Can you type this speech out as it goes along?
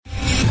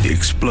The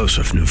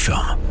explosive new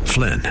film,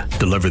 Flynn,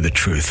 deliver the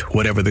truth,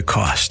 whatever the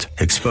cost.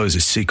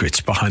 Exposes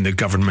secrets behind the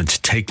government's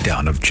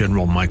takedown of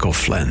General Michael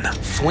Flynn.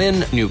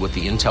 Flynn knew what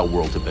the intel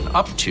world had been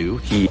up to.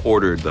 He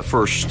ordered the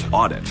first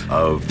audit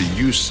of the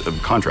use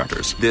of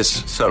contractors.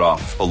 This set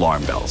off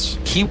alarm bells.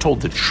 He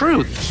told the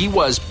truth. He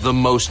was the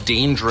most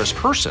dangerous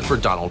person for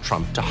Donald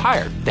Trump to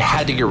hire. They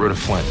had to get rid of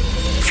Flynn.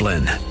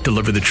 Flynn,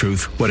 deliver the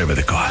truth, whatever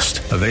the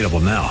cost. Available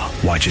now.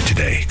 Watch it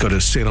today. Go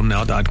to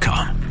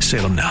salemnow.com.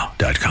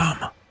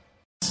 salemnow.com.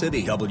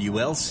 City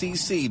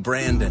WLCC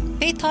Brandon.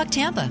 Faith Talk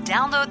Tampa.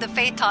 Download the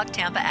Faith Talk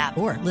Tampa app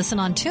or listen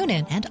on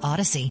TuneIn and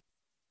Odyssey.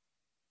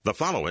 The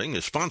following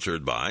is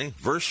sponsored by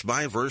Verse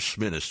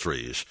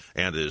Ministries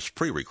and is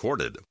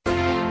pre-recorded.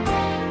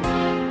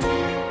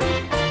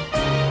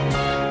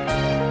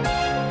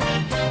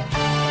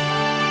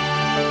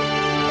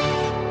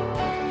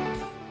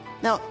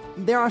 Now,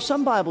 there are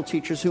some Bible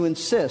teachers who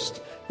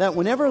insist that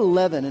whenever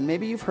leaven, and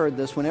maybe you've heard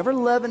this, whenever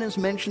leaven is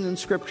mentioned in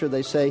Scripture,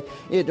 they say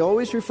it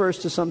always refers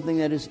to something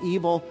that is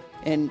evil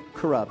and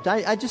corrupt.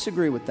 I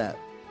disagree with that.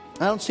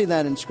 I don't see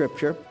that in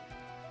Scripture.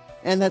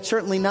 And that's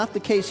certainly not the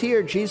case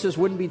here. Jesus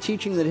wouldn't be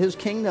teaching that his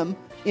kingdom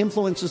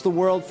influences the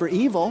world for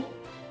evil.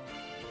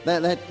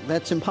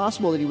 That's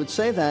impossible that he would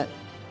say that.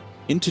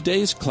 In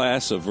today's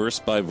class of Verse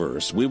by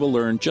Verse, we will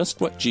learn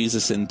just what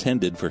Jesus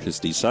intended for his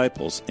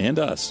disciples and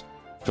us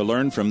to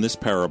learn from this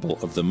parable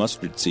of the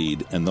mustard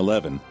seed and the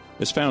leaven,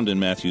 as found in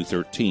Matthew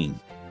 13.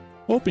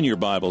 Open your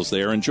Bibles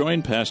there and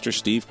join Pastor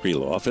Steve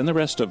Kreloff and the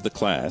rest of the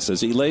class as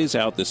he lays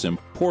out this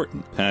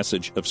important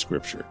passage of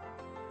Scripture.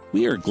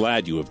 We are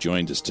glad you have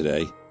joined us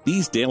today.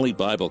 These daily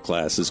Bible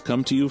classes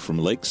come to you from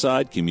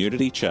Lakeside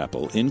Community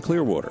Chapel in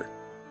Clearwater.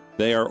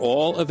 They are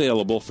all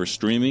available for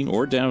streaming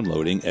or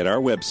downloading at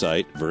our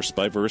website,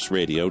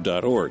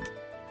 versebyverseradio.org.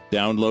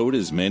 Download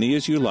as many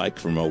as you like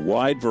from a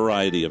wide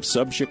variety of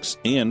subjects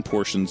and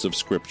portions of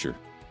Scripture.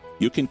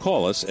 You can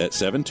call us at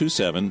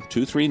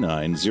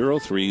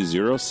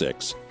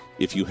 727-239-0306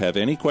 if you have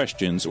any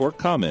questions or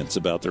comments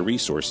about the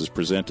resources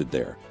presented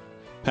there.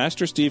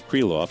 Pastor Steve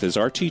Kreloff is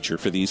our teacher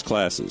for these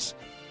classes.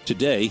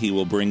 Today, he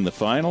will bring the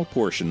final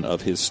portion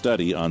of his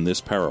study on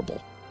this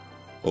parable.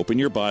 Open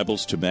your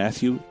Bibles to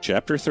Matthew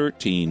chapter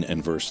 13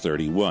 and verse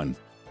 31.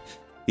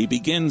 He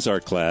begins our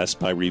class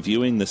by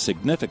reviewing the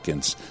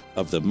significance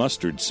of the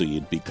mustard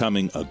seed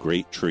becoming a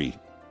great tree.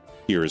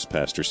 Here is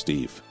Pastor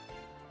Steve.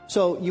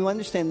 So you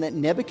understand that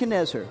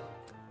Nebuchadnezzar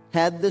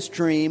had this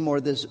dream or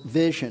this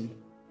vision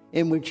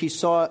in which he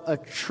saw a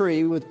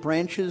tree with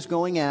branches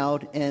going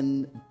out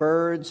and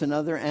birds and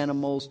other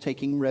animals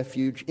taking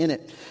refuge in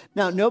it.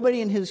 Now,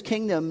 nobody in his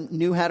kingdom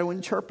knew how to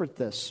interpret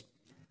this,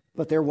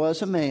 but there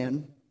was a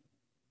man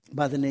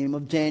by the name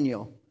of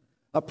Daniel,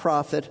 a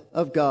prophet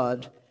of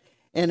God.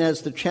 And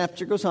as the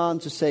chapter goes on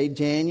to say,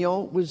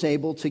 Daniel was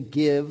able to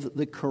give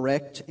the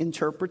correct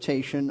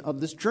interpretation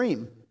of this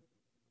dream.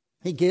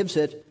 He gives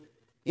it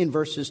in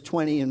verses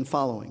 20 and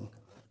following.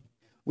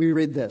 We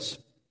read this.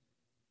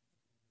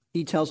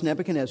 He tells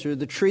Nebuchadnezzar,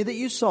 "The tree that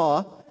you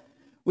saw,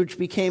 which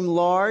became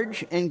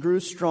large and grew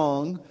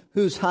strong,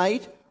 whose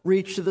height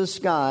reached to the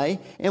sky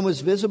and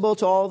was visible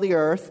to all the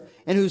earth,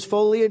 and whose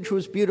foliage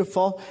was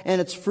beautiful,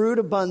 and its fruit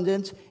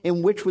abundant,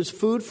 in which was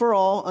food for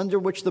all, under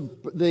which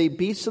the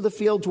beasts of the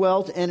field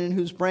dwelt, and in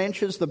whose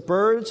branches the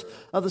birds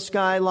of the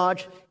sky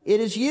lodged. It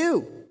is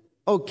you,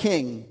 O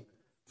king,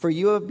 for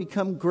you have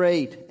become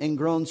great and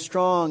grown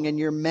strong, and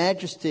your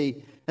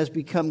majesty has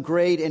become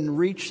great and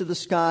reached to the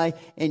sky,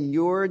 and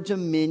your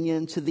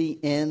dominion to the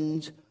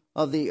end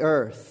of the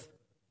earth."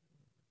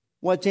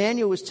 What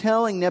Daniel was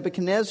telling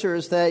Nebuchadnezzar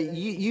is that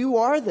you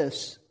are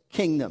this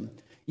kingdom.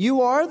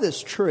 You are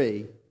this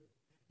tree.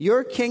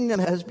 Your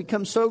kingdom has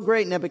become so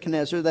great,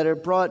 Nebuchadnezzar, that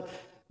it brought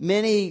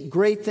many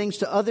great things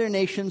to other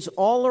nations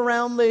all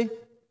around the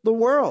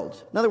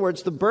world. In other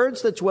words, the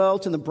birds that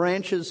dwelt in the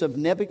branches of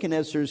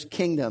Nebuchadnezzar's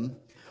kingdom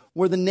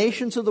were the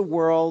nations of the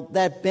world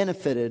that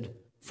benefited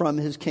from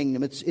his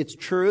kingdom. It's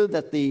true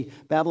that the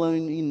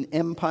Babylonian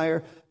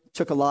Empire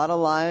took a lot of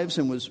lives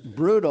and was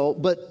brutal,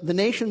 but the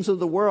nations of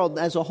the world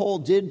as a whole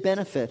did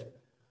benefit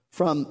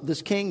from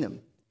this kingdom.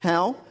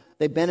 How?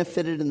 They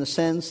benefited in the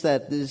sense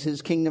that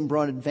his kingdom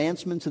brought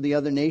advancement to the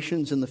other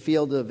nations in the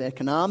field of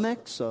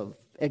economics, of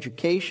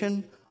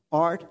education,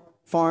 art,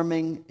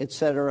 farming,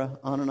 etc.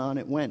 On and on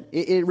it went.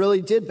 It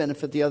really did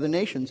benefit the other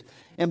nations.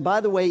 And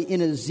by the way,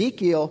 in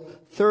Ezekiel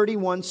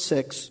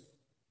 31:6,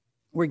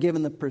 we're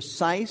given the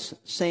precise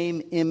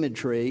same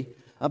imagery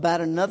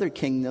about another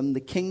kingdom, the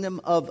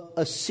kingdom of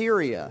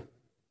Assyria,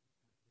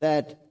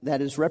 that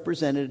is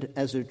represented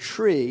as a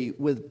tree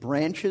with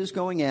branches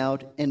going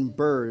out and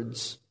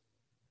birds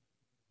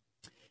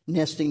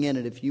nesting in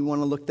it. If you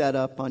want to look that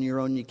up on your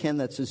own, you can.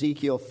 That's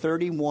Ezekiel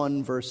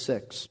 31, verse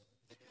 6.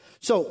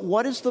 So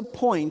what is the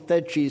point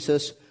that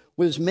Jesus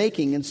was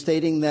making in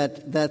stating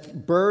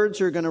that birds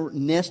are going to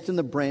nest in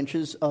the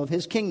branches of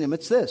his kingdom?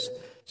 It's this.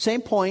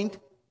 Same point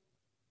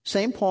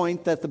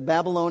that the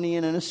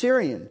Babylonian and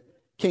Assyrian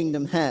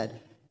kingdom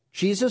had.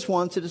 Jesus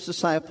wanted his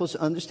disciples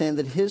to understand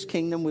that his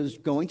kingdom was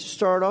going to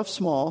start off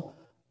small,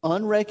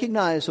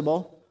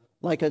 unrecognizable,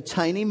 like a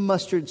tiny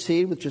mustard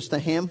seed with just a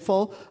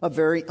handful of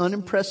very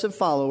unimpressive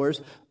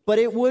followers, but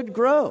it would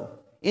grow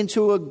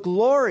into a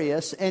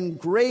glorious and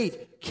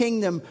great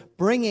kingdom,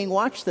 bringing,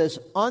 watch this,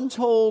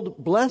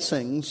 untold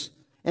blessings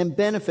and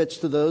benefits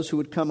to those who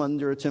would come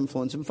under its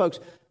influence. And folks,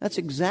 that's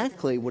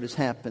exactly what has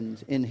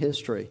happened in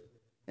history.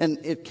 And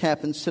it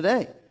happens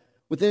today.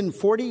 Within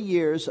 40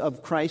 years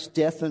of Christ's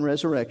death and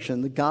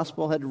resurrection, the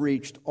gospel had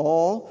reached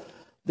all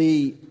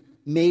the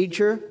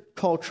major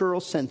cultural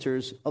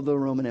centers of the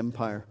Roman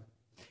Empire.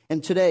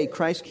 And today,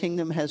 Christ's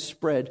kingdom has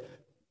spread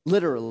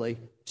literally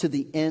to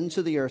the ends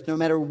of the earth. No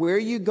matter where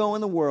you go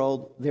in the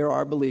world, there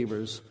are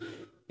believers.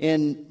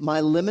 In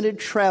my limited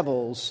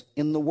travels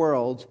in the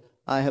world,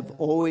 I have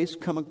always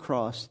come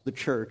across the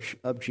Church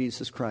of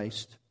Jesus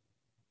Christ.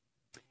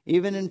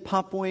 Even in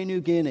Papua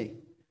New Guinea,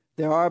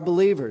 there are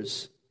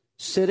believers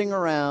sitting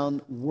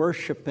around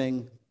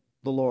worshiping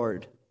the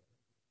Lord,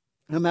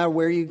 no matter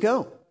where you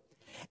go.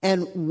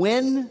 And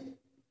when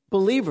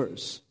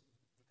believers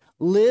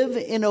live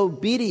in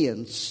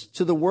obedience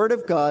to the Word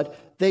of God,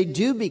 they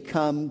do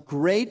become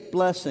great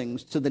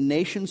blessings to the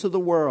nations of the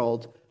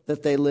world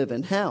that they live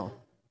in. How?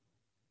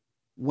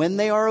 When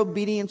they are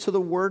obedient to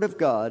the Word of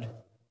God,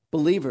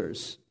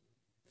 believers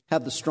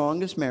have the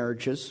strongest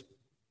marriages.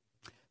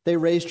 They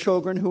raise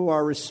children who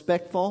are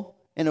respectful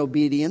and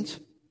obedient.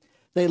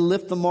 They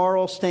lift the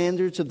moral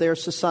standards of their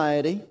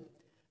society.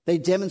 They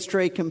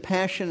demonstrate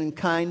compassion and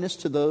kindness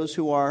to those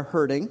who are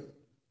hurting.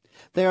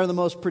 They are the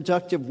most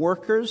productive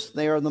workers.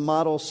 They are the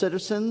model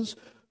citizens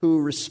who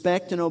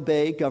respect and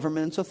obey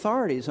government's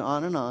authorities,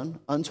 on and on,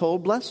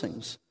 untold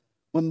blessings.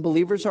 When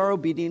believers are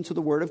obedient to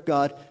the Word of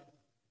God,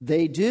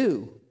 they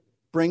do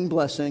bring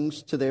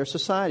blessings to their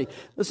society.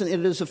 Listen,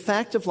 it is a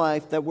fact of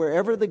life that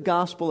wherever the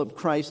gospel of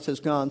Christ has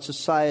gone,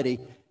 society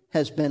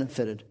has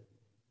benefited.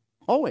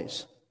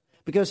 Always.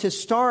 Because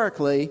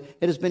historically,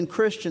 it has been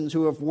Christians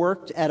who have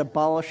worked at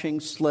abolishing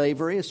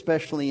slavery,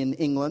 especially in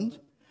England,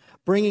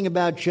 bringing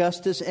about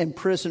justice and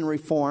prison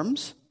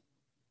reforms,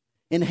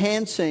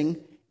 enhancing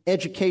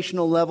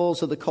educational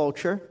levels of the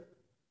culture.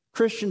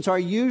 Christians are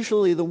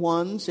usually the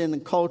ones in the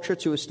culture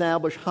to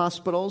establish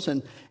hospitals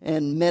and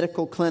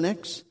medical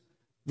clinics.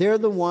 They're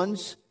the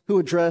ones who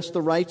address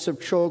the rights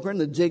of children,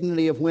 the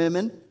dignity of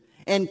women,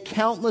 and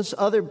countless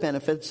other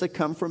benefits that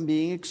come from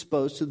being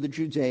exposed to the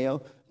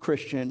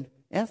Judeo-Christian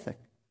ethic.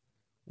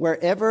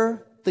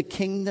 Wherever the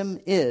kingdom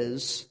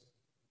is,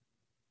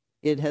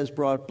 it has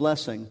brought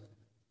blessing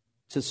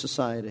to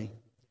society.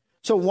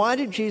 So why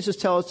did Jesus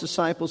tell his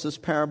disciples this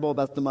parable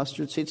about the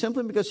mustard seed?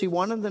 Simply because he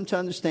wanted them to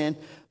understand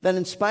that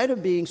in spite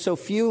of being so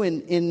few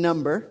in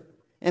number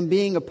and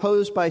being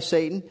opposed by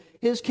Satan,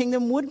 his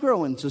kingdom would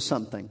grow into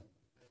something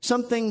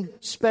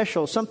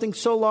special, something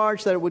so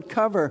large that it would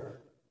cover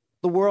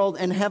the world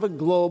and have a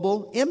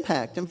global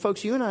impact. And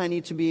folks, you and I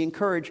need to be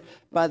encouraged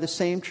by the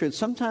same truth.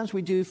 Sometimes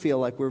we do feel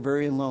like we're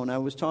very alone. I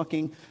was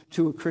talking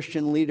to a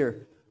Christian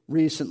leader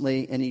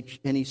recently, and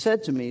he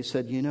said to me,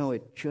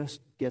 it just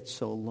gets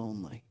so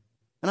lonely.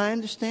 And I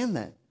understand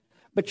that.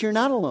 But you're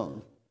not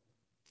alone.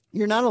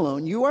 You're not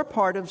alone. You are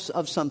part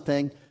of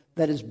something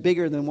that is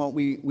bigger than what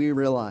we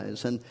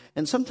realize.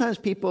 And sometimes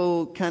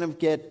people kind of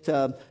get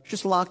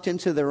just locked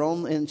into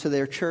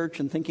their church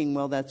and thinking,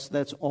 well,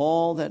 that's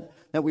all that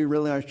we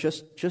really are,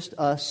 just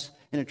us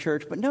in a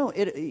church. But no,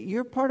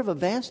 you're part of a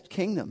vast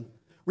kingdom,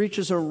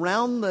 reaches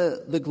around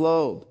the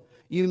globe.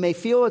 You may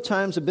feel at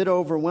times a bit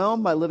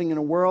overwhelmed by living in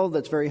a world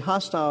that's very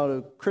hostile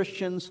to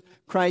Christians,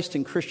 Christ,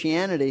 and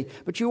Christianity,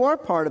 but you are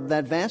part of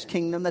that vast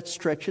kingdom that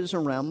stretches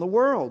around the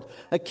world,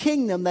 a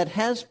kingdom that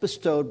has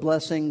bestowed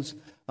blessings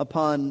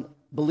upon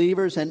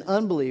believers and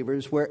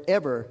unbelievers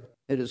wherever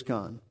it has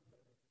gone.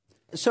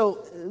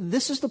 So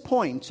this is the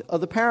point of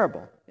the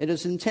parable. It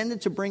is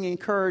intended to bring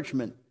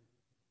encouragement.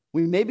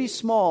 We may be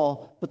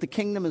small, but the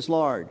kingdom is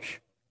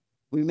large.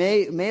 We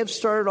may have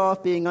started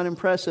off being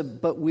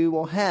unimpressive, but we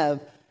will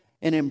have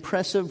an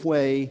impressive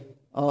way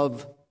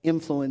of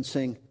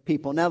influencing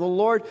people. Now, the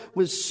Lord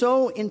was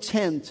so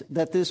intent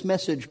that this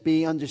message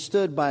be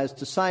understood by his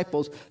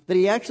disciples that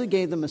he actually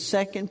gave them a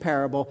second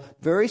parable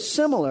very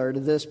similar to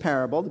this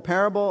parable, the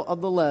parable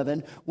of the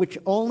leaven, which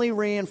only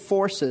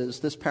reinforces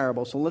this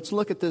parable. So let's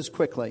look at this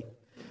quickly.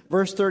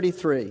 Verse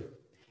 33.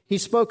 He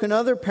spoke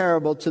another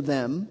parable to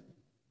them,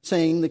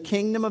 saying, "The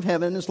kingdom of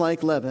heaven is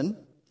like leaven,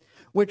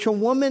 which a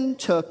woman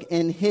took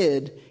and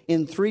hid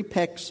in 3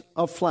 pecks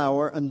of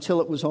flour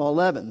until it was all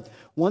leavened."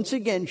 Once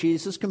again,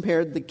 Jesus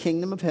compared the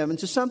kingdom of heaven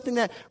to something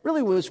that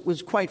really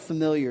was quite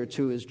familiar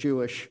to his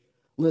Jewish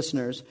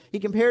listeners. He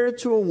compared it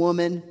to a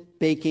woman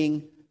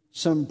baking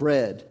some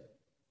bread.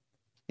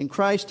 In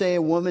Christ's day,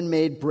 a woman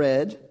made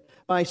bread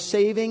by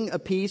saving a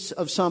piece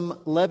of some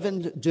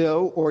leavened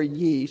dough or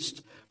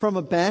yeast from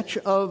a batch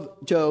of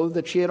dough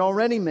that she had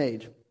already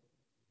made.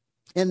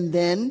 And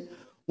then,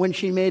 when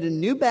she made a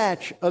new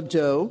batch of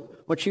dough,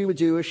 what she would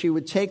do is she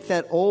would take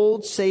that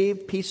old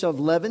saved piece of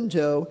leavened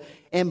dough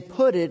and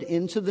put it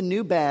into the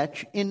new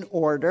batch in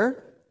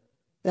order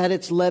that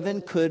its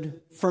leaven could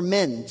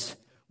ferment,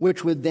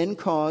 which would then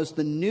cause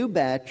the new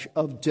batch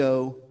of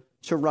dough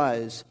to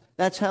rise.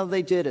 That's how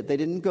they did it. They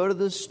didn't go to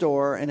the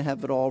store and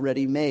have it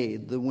already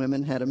made. The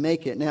women had to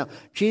make it. Now,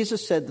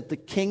 Jesus said that the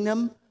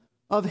kingdom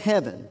of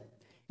heaven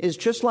is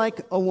just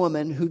like a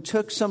woman who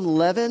took some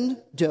leavened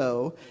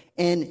dough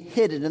and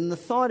hid it. And the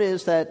thought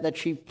is that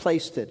she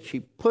placed it.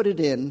 She put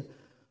it in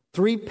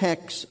 3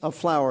 pecks of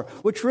flour,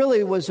 which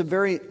really was a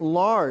very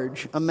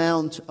large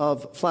amount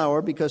of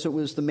flour because it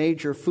was the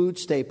major food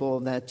staple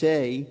of that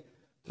day.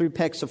 3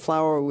 pecks of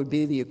flour would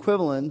be the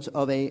equivalent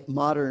of a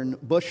modern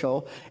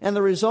bushel. And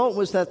the result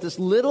was that this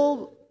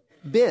little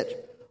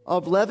bit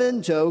of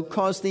leavened dough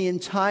caused the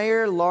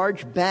entire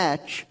large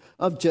batch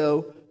of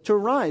dough to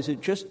rise.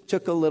 It just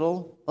took a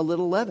little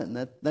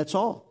leaven. That's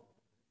all.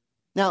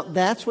 Now,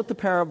 that's what the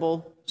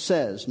parable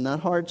says.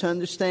 Not hard to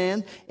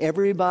understand.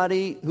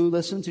 Everybody who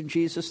listened to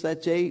Jesus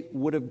that day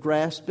would have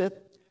grasped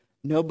it.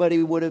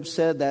 Nobody would have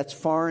said, that's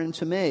foreign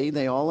to me.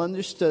 They all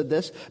understood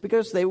this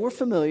because they were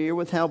familiar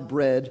with how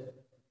bread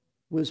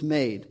was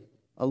made.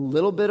 A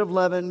little bit of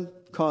leaven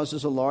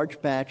causes a large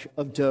batch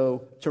of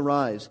dough to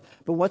rise.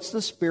 But what's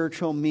the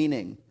spiritual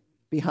meaning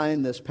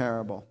behind this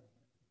parable?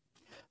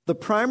 The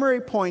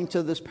primary point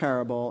of this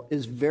parable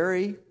is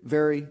very,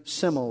 very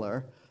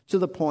similar to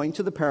the point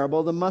of the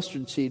parable of the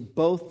mustard seed.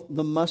 Both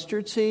the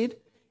mustard seed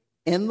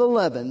and the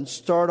leaven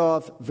start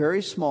off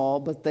very small,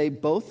 but they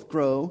both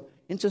grow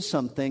into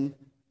something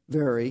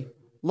very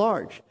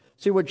large.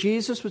 See, what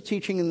Jesus was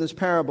teaching in this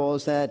parable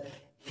is that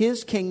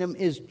his kingdom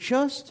is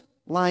just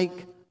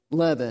like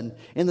leaven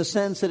in the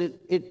sense that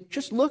it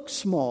just looks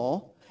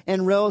small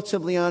and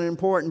relatively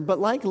unimportant. But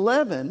like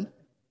leaven,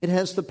 it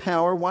has the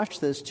power, watch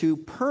this, to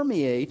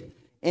permeate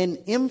and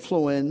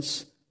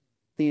influence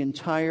the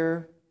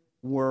entire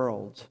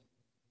world.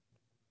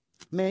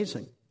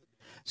 Amazing.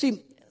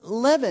 See,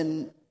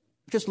 leaven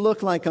just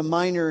looked like a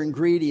minor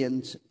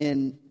ingredient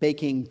in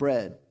baking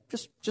bread.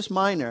 Just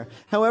minor.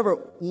 However,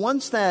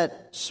 once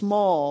that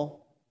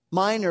small,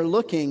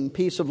 minor-looking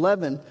piece of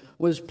leaven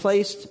was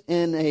placed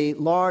in a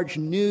large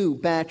new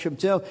batch of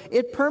dough,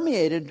 it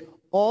permeated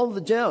all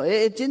the dough.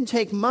 It didn't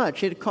take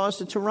much. It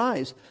caused it to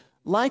rise.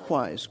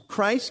 Likewise,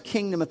 Christ's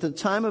kingdom at the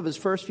time of his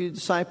first few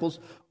disciples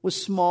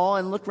was small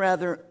and looked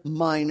rather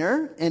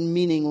minor and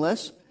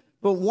meaningless.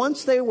 But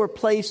once they were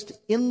placed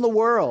in the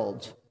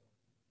world,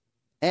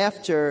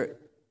 after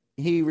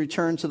he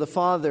returned to the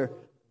Father,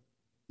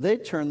 they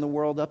turned the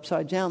world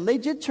upside down. They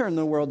did turn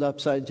the world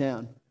upside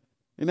down.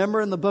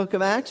 Remember in the book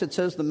of Acts, it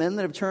says the men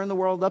that have turned the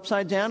world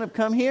upside down have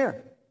come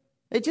here.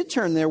 They did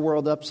turn their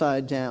world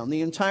upside down,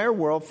 the entire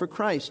world for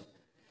Christ.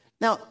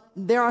 Now,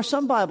 there are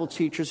some Bible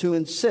teachers who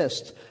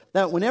insist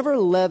that whenever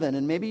leaven,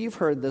 and maybe you've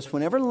heard this,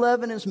 whenever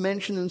leaven is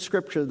mentioned in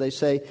Scripture, they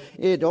say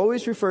it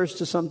always refers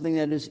to something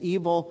that is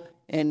evil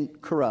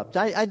and corrupt.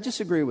 I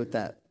disagree with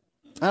that.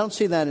 I don't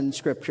see that in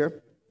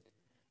Scripture.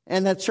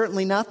 And that's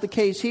certainly not the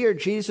case here.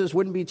 Jesus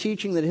wouldn't be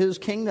teaching that his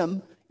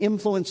kingdom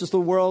influences the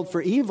world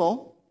for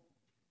evil.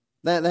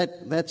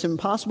 That's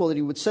impossible that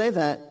he would say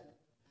that.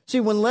 See,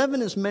 when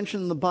leaven is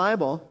mentioned in the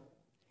Bible,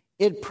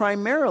 it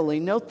primarily,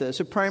 note this,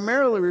 it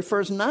primarily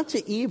refers not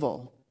to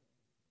evil,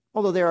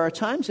 although there are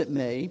times it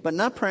may, but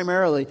not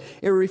primarily.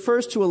 It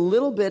refers to a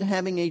little bit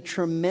having a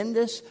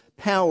tremendous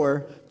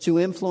power to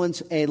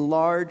influence a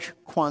large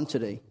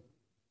quantity.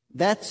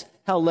 That's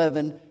how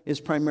leaven is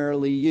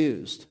primarily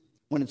used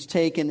when it's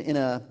taken in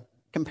a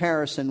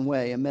comparison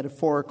way, a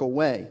metaphorical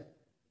way.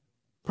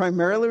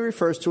 Primarily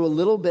refers to a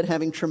little bit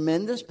having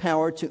tremendous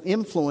power to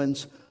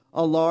influence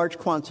a large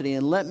quantity.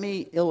 And let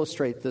me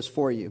illustrate this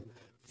for you.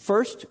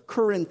 1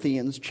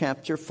 Corinthians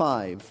chapter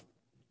 5.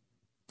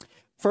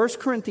 1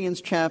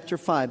 Corinthians chapter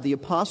 5. The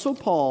Apostle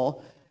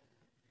Paul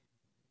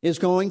is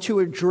going to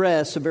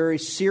address a very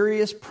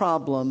serious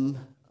problem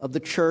of the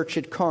church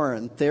at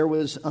Corinth. There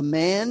was a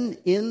man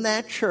in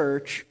that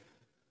church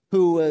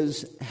who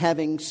was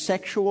having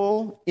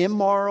sexual,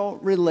 immoral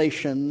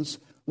relations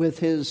with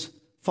his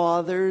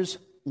father's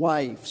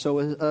wife, so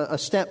a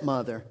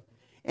stepmother.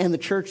 And the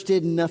church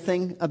did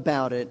nothing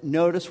about it.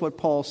 Notice what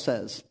Paul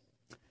says.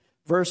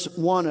 Verse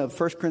 1 of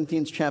 1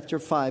 Corinthians chapter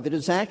 5. It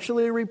is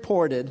actually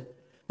reported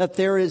that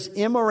there is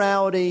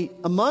immorality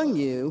among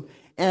you,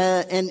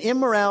 and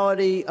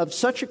immorality of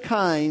such a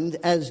kind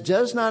as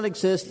does not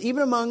exist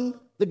even among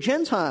the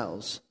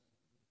Gentiles,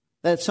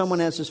 that someone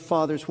has his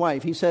father's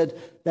wife. He said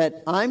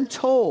that I'm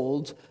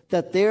told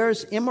that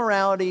there's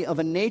immorality of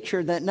a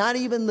nature that not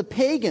even the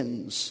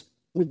pagans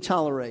would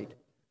tolerate.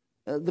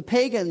 The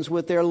pagans,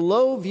 with their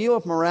low view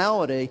of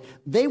morality,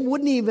 they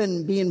wouldn't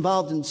even be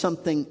involved in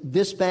something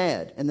this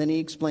bad. And then he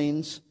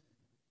explains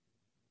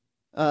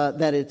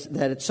that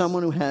it's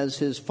someone who has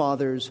his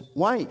father's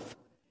wife.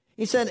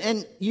 He said,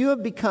 and you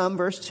have become,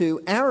 verse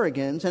 2,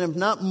 arrogant and have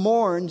not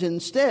mourned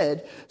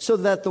instead, so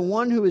that the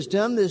one who has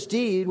done this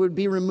deed would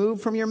be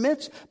removed from your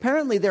midst.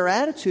 Apparently their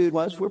attitude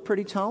was, we're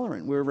pretty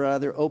tolerant. We're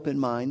rather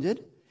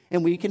open-minded,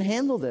 and we can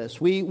handle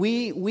this.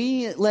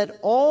 We let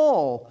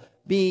all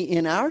be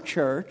in our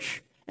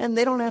church, and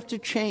they don't have to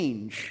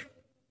change.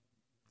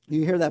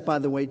 You hear that, by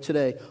the way,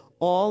 today.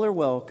 All are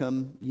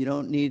welcome. You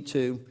don't need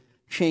to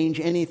change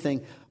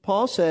anything.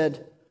 Paul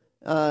said,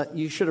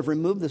 you should have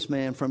removed this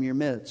man from your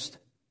midst.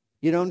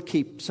 You don't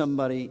keep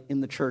somebody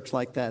in the church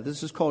like that.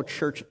 This is called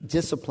church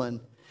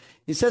discipline.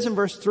 He says in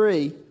verse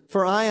 3,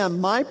 "For I, on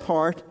my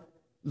part,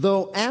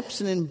 though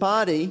absent in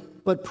body,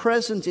 but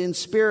present in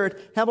spirit,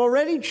 have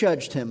already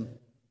judged him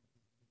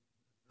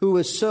who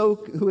has so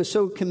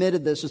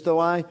committed this as though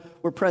I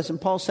were present."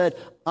 Paul said,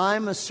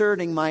 I'm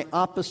asserting my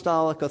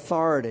apostolic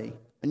authority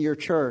in your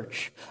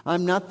church.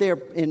 I'm not there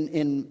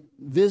in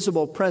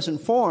visible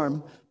present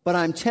form, but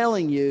I'm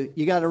telling you,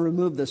 you got to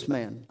remove this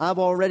man. I've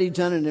already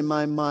done it in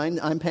my mind.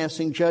 I'm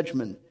passing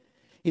judgment.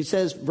 He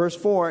says, verse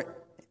 4,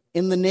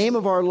 "In the name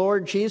of our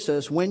Lord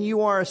Jesus, when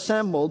you are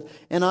assembled,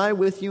 and I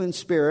with you in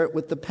spirit,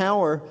 with the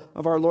power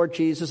of our Lord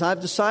Jesus,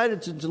 I've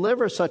decided to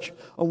deliver such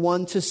a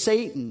one to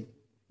Satan."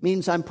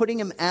 Means I'm putting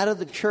him out of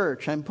the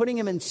church. I'm putting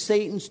him in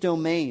Satan's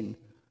domain.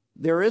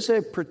 There is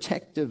a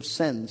protective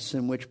sense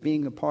in which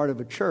being a part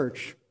of a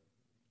church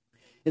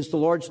is the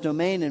Lord's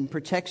domain and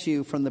protects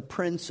you from the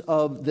prince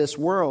of this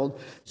world.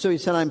 So he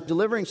said, I'm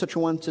delivering such a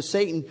one to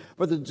Satan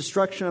for the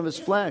destruction of his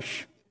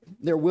flesh.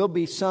 There will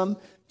be some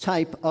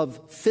type of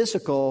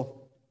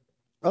physical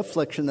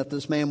affliction that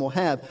this man will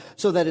have,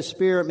 so that his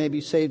spirit may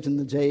be saved in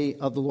the day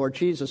of the Lord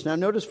Jesus. Now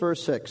notice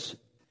verse 6.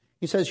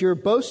 He says, "Your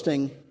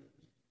boasting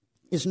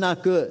is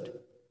not good.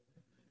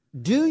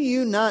 Do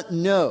you not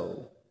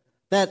know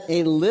that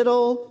a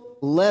little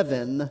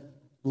leaven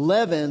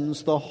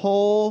leavens the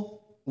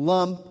whole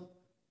lump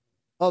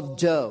of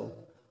dough?"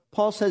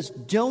 Paul says,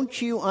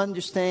 don't you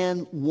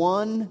understand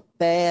one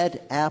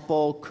bad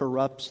apple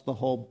corrupts the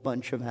whole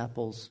bunch of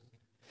apples?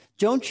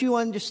 Don't you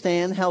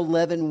understand how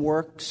leaven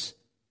works?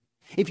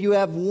 If you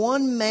have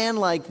one man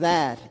like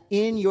that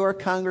in your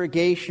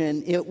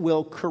congregation, it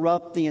will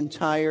corrupt the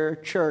entire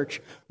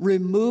church.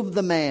 Remove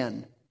the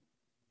man.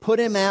 Put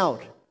him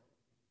out.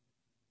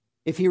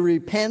 If he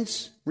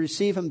repents,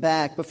 receive him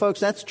back. But folks,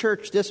 that's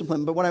church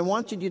discipline. But what I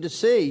wanted you to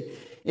see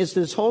is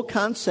this whole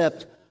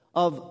concept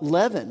of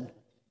leaven.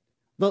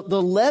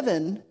 The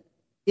leaven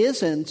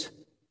isn't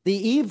the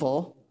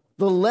evil.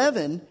 The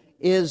leaven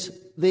is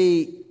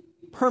the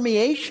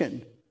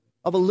permeation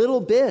of a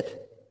little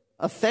bit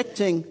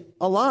affecting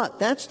a lot.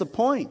 That's the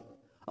point.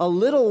 A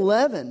little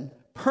leaven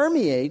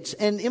permeates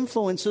and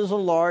influences a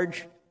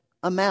large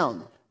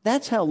amount.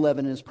 That's how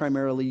leaven is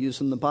primarily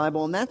used in the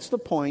Bible, and that's the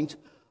point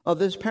of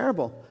this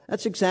parable.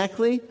 That's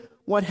exactly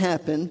what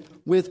happened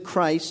with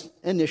Christ's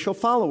initial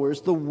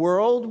followers. The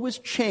world was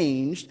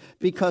changed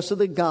because of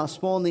the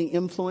gospel and the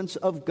influence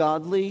of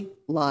godly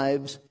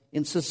lives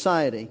in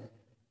society.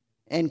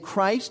 And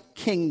Christ's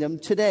kingdom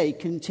today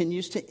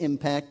continues to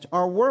impact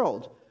our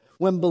world.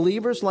 When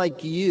believers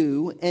like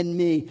you and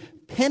me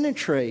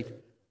penetrate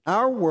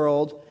our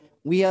world,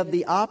 we have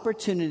the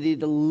opportunity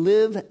to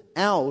live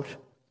out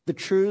the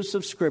truths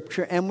of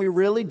Scripture, and we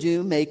really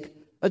do make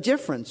a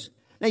difference.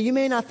 Now, you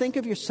may not think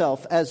of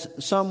yourself as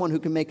someone who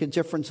can make a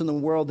difference in the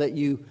world that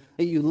you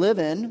live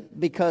in,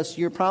 because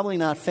you're probably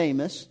not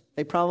famous.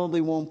 They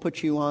probably won't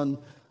put you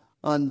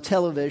on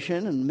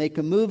television and make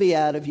a movie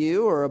out of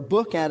you or a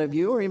book out of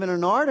you or even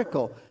an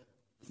article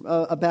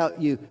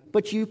about you.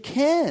 But you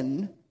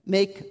can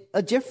make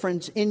a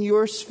difference in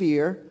your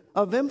sphere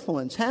of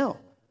influence. How?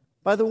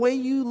 By the way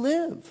you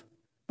live,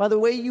 by the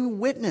way you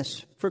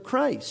witness for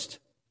Christ.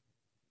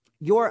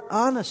 Your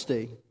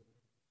honesty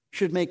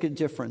should make a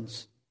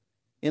difference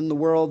in the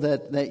world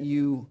that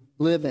you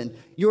live in.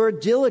 Your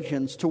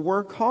diligence to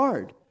work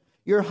hard,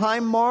 your high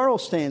moral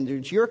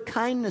standards, your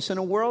kindness in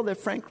a world that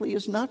frankly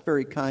is not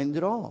very kind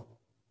at all.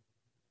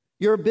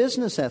 Your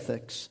business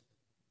ethics,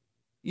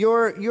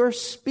 your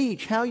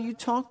speech, how you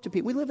talk to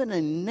people. We live in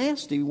a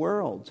nasty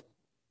world.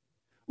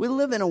 We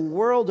live in a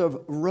world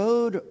of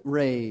road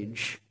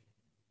rage.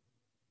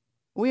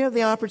 We have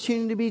the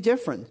opportunity to be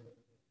different.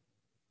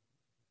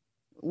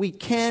 We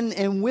can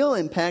and will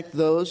impact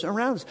those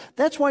around us.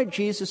 That's why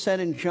Jesus said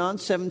in John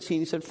 17,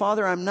 he said,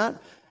 Father, I'm not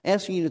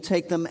asking you to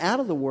take them out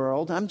of the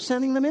world. I'm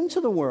sending them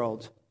into the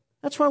world.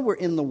 That's why we're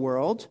in the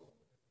world,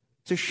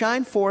 to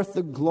shine forth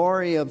the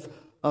glory of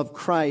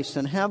Christ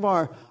and have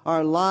our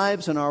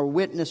lives and our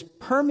witness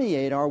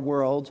permeate our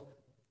world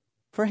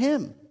for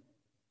Him.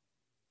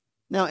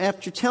 Now,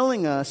 after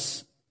telling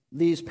us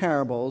these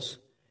parables,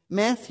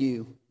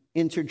 Matthew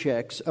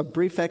interjects a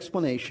brief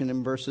explanation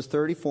in verses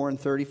 34 and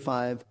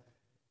 35,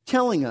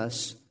 telling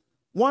us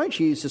why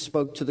Jesus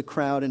spoke to the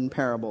crowd in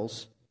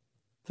parables.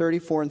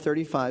 34 and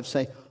 35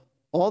 say,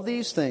 all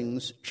these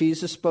things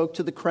Jesus spoke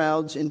to the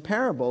crowds in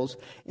parables,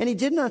 and He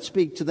did not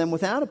speak to them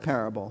without a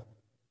parable.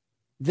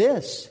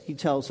 This, he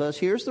tells us,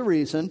 here's the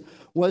reason,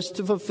 was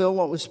to fulfill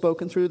what was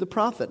spoken through the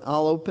prophet.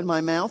 I'll open my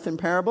mouth in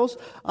parables.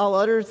 I'll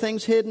utter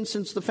things hidden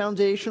since the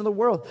foundation of the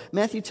world.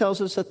 Matthew tells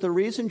us that the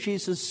reason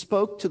Jesus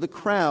spoke to the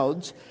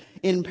crowds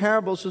in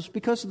parables was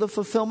because of the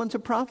fulfillment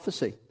of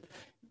prophecy.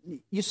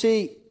 You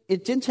see,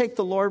 it didn't take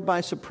the Lord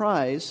by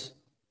surprise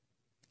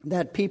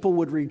that people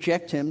would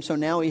reject Him, so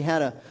now He had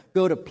to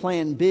go to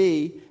plan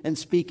B and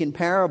speak in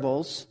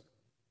parables,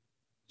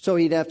 so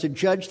He'd have to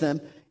judge them.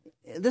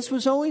 This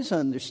was always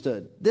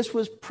understood. This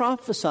was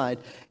prophesied.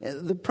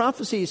 The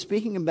prophecy he's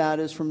speaking about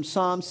is from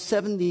Psalm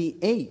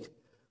 78,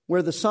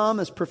 where the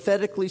psalmist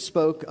prophetically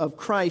spoke of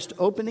Christ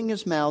opening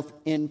his mouth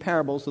in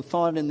parables. The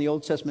thought in the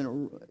Old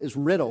Testament is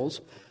riddles,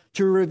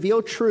 to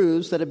reveal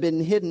truths that have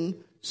been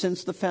hidden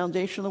since the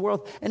foundation of the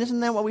world. And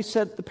isn't that what we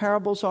said the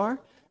parables are?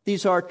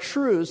 These are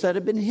truths that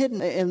have been hidden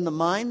in the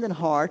mind and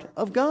heart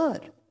of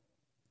God.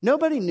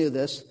 Nobody knew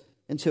this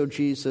until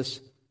Jesus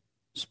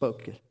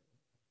spoke it.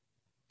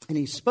 And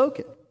he spoke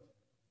it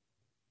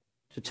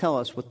to tell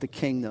us what the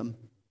kingdom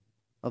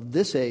of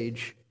this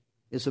age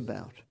is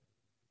about.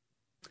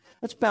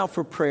 Let's bow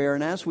for prayer,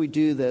 and as we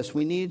do this,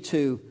 we need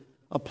to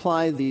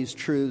apply these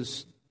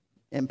truths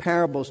and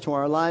parables to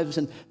our lives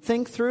and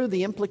think through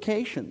the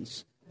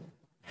implications.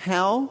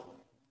 How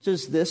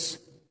does this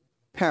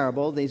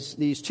parable,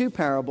 these two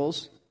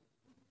parables,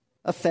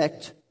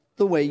 affect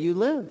the way you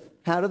live?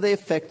 How do they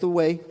affect the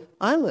way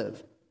I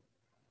live?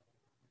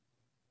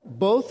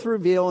 Both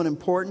reveal an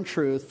important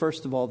truth,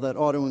 first of all, that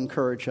ought to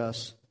encourage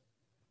us.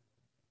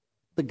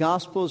 The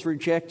gospel is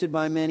rejected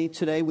by many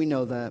today. We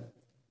know that.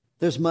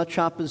 There's much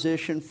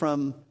opposition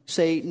from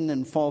Satan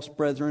and false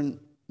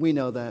brethren. We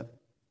know that.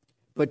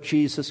 But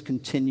Jesus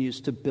continues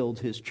to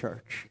build his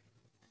church.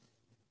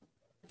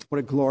 What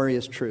a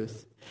glorious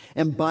truth.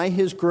 And by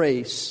his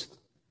grace,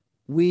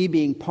 we,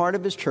 being part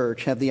of his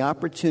church, have the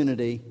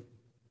opportunity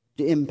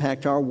to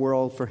impact our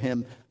world for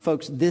him.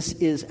 Folks, this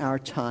is our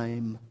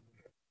time.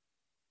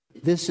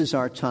 This is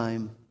our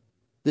time.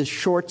 This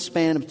short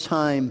span of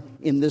time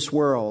in this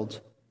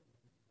world.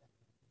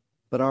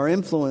 But our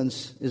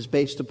influence is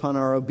based upon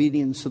our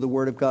obedience to the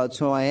Word of God.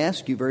 So I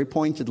ask you very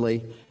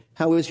pointedly,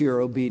 how is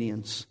your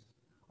obedience?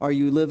 Are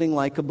you living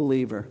like a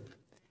believer?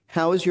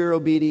 How is your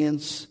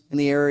obedience in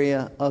the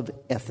area of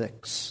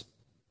ethics?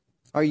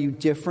 Are you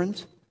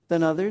different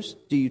than others?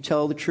 Do you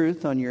tell the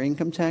truth on your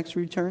income tax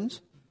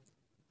returns?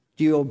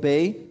 Do you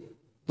obey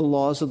the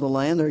laws of the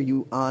land? Are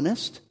you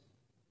honest,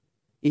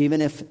 even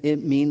if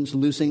it means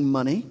losing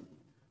money?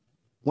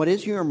 What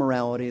is your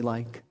morality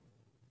like?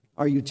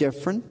 Are you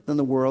different than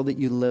the world that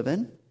you live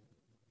in?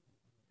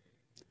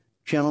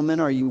 Gentlemen,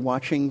 are you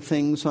watching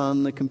things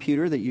on the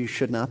computer that you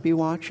should not be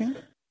watching?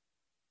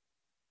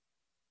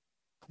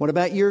 What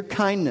about your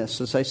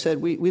kindness? As I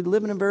said, we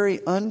live in a very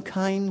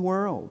unkind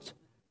world.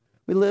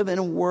 We live in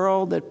a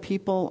world that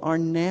people are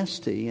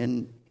nasty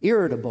and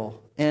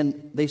irritable,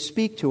 and they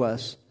speak to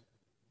us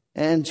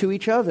and to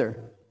each other,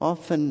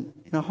 often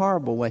in a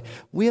horrible way.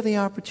 We have the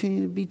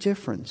opportunity to be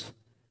different.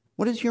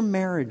 What is your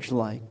marriage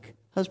like?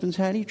 Husbands,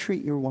 how do you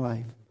treat your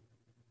wife?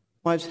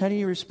 Wives, how do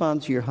you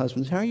respond to your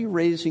husbands? How are you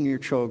raising your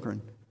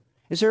children?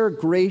 Is there a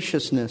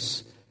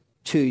graciousness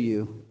to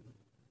you?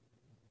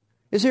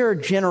 Is there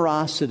a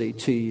generosity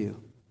to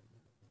you?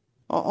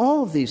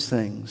 All of these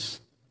things.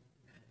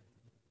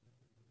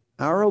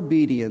 Our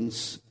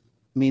obedience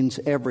means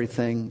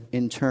everything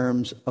in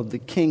terms of the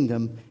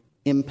kingdom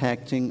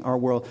impacting our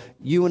world.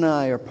 You and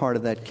I are part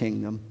of that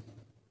kingdom.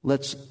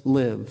 Let's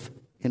live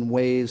in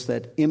ways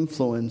that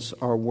influence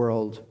our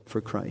world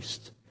for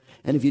Christ.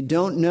 And if you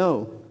don't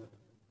know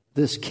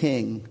this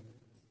King,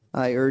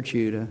 I urge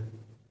you to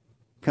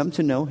come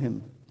to know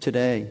him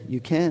today. You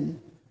can.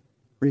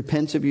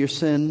 Repent of your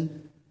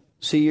sin,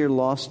 see your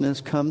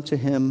lostness, come to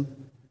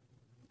him,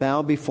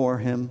 bow before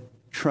him,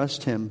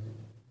 trust him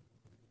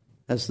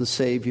as the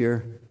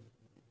Savior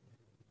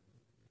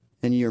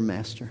and your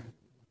Master.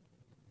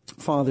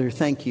 Father,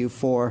 thank you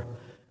for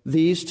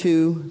these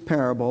two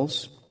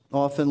parables.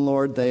 Often,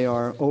 Lord, they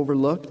are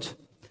overlooked.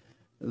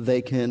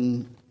 They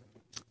can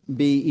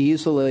be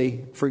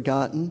easily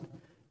forgotten.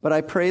 But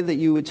I pray that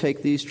you would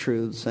take these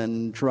truths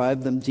and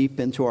drive them deep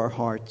into our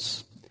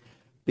hearts.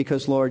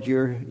 Because, Lord,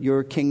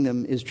 your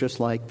kingdom is just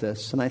like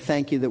this. And I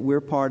thank you that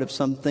we're part of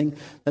something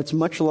that's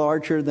much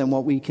larger than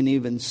what we can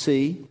even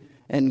see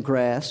and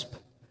grasp.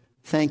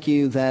 Thank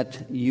you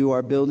that you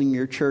are building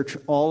your church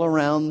all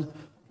around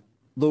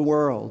the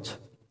world.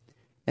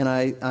 And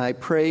I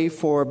pray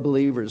for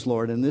believers,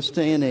 Lord, in this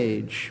day and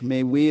age,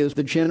 may we as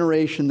the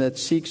generation that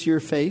seeks your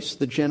face,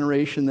 the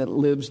generation that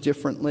lives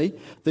differently,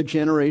 the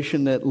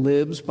generation that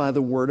lives by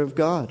the Word of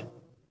God,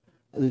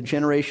 the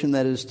generation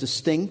that is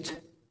distinct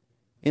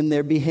in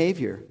their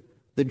behavior,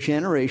 the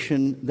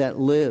generation that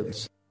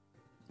lives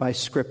by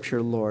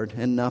Scripture, Lord,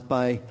 and not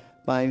by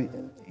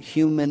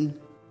human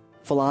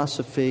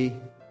philosophy,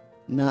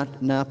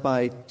 not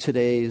by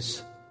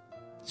today's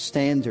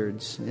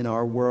standards in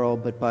our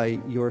world, but by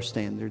your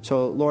standards.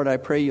 So, Lord, I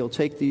pray you'll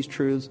take these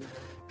truths,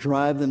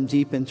 drive them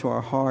deep into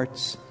our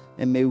hearts,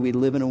 and may we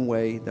live in a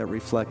way that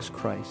reflects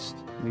Christ.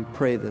 We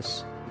pray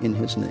this in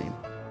his name.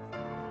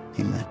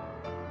 Amen.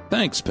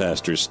 Thanks,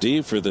 Pastor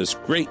Steve, for this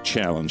great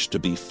challenge to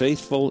be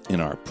faithful in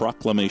our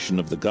proclamation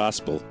of the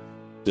gospel,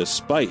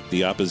 despite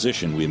the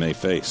opposition we may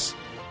face.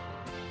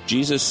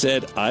 Jesus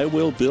said, "I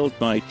will build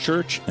my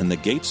church, and the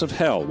gates of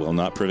hell will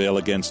not prevail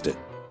against it."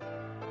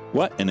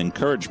 What an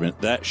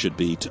encouragement that should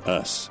be to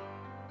us.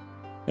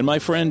 And my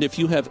friend, if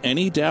you have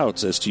any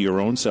doubts as to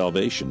your own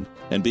salvation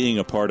and being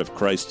a part of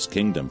Christ's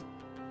kingdom,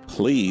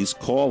 please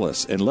call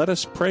us and let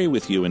us pray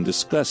with you and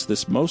discuss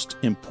this most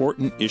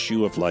important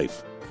issue of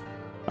life.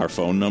 Our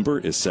phone number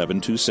is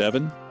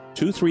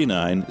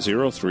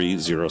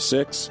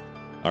 239-0306.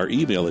 Our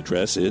email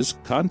address is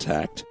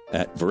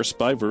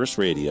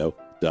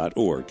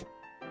contact@versebyverseradio.org.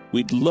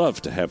 We'd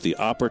love to have the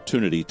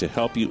opportunity to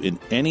help you in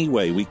any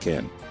way we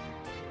can.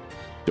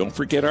 Don't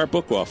forget our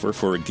book offer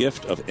for a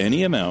gift of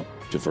any amount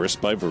to Verse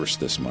by Verse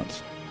this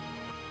month.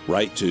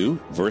 Write to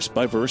Verse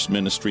by Verse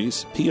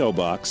Ministries, P.O.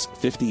 Box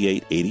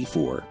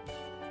 5884,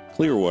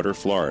 Clearwater,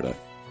 Florida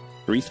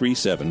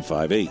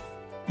 33758.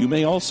 You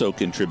may also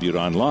contribute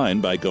online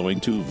by going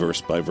to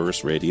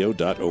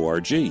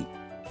versebyverseradio.org.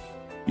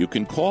 You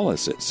can call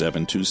us at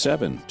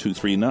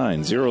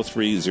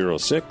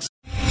 727-239-0306.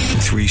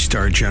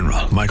 Three-star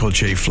General Michael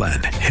J.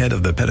 Flynn, head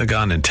of the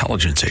Pentagon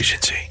Intelligence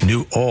Agency,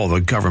 knew all the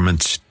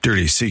government's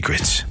dirty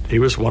secrets. He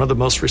was one of the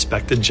most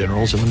respected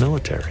generals in the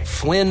military.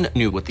 Flynn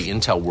knew what the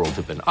intel world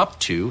had been up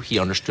to. He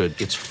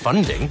understood its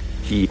funding.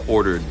 He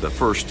ordered the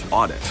first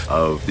audit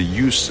of the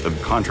use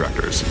of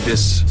contractors.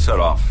 This set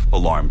off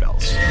alarm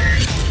bells.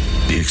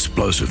 The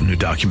explosive new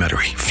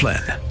documentary,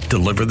 Flynn,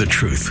 Deliver the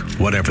Truth,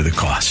 Whatever the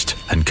Cost,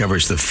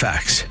 uncovers the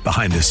facts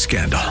behind this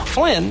scandal.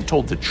 Flynn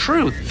told the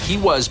truth. He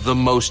was the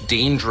most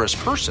dangerous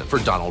person for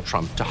Donald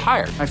Trump to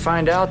hire. I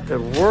find out the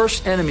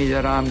worst enemy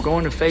that I'm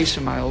going to face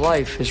in my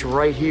life is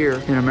right here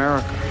in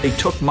America. They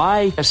took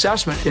my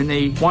assessment and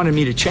they wanted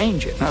me to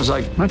change it. And I was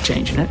like, I'm not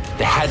changing it.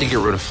 They had to get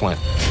rid of Flynn.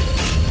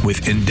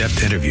 With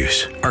in-depth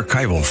interviews,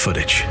 archival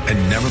footage, and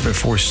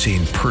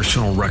never-before-seen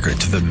personal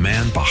records of the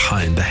man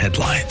behind the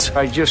headlines.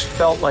 I just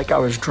felt like I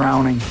was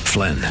drowning.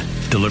 Flynn,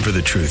 Deliver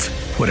the Truth,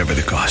 Whatever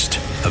the Cost.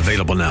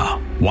 Available now.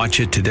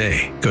 Watch it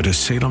today. Go to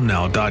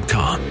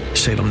salemnow.com.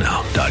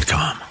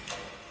 salemnow.com.